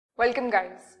Welcome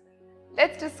guys.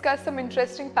 Let's discuss some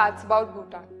interesting facts about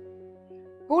Bhutan.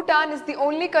 Bhutan is the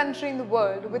only country in the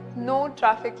world with no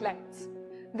traffic lights.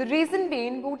 The reason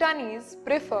being Bhutanese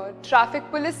prefer traffic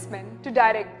policemen to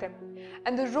direct them,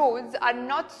 and the roads are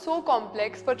not so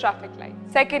complex for traffic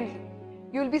lights. Secondly,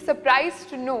 you will be surprised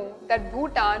to know that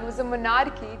Bhutan was a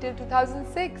monarchy till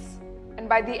 2006, and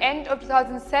by the end of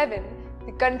 2007,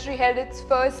 the country held its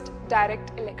first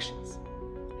direct elections.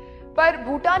 पर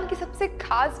भूटान की सबसे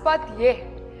खास बात यह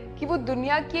है कि वो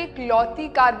दुनिया की एक लौती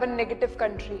कार्बन नेगेटिव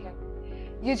कंट्री है।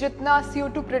 ये जितना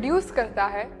CO2 प्रोड्यूस करता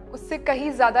है उससे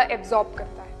कहीं ज़्यादा एब्जॉर्ब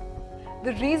करता है।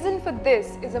 The reason for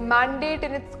this is a mandate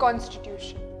in its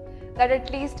constitution that at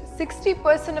least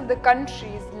 60% of the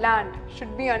country's land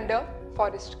should be under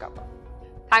forest cover.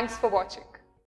 Thanks for watching.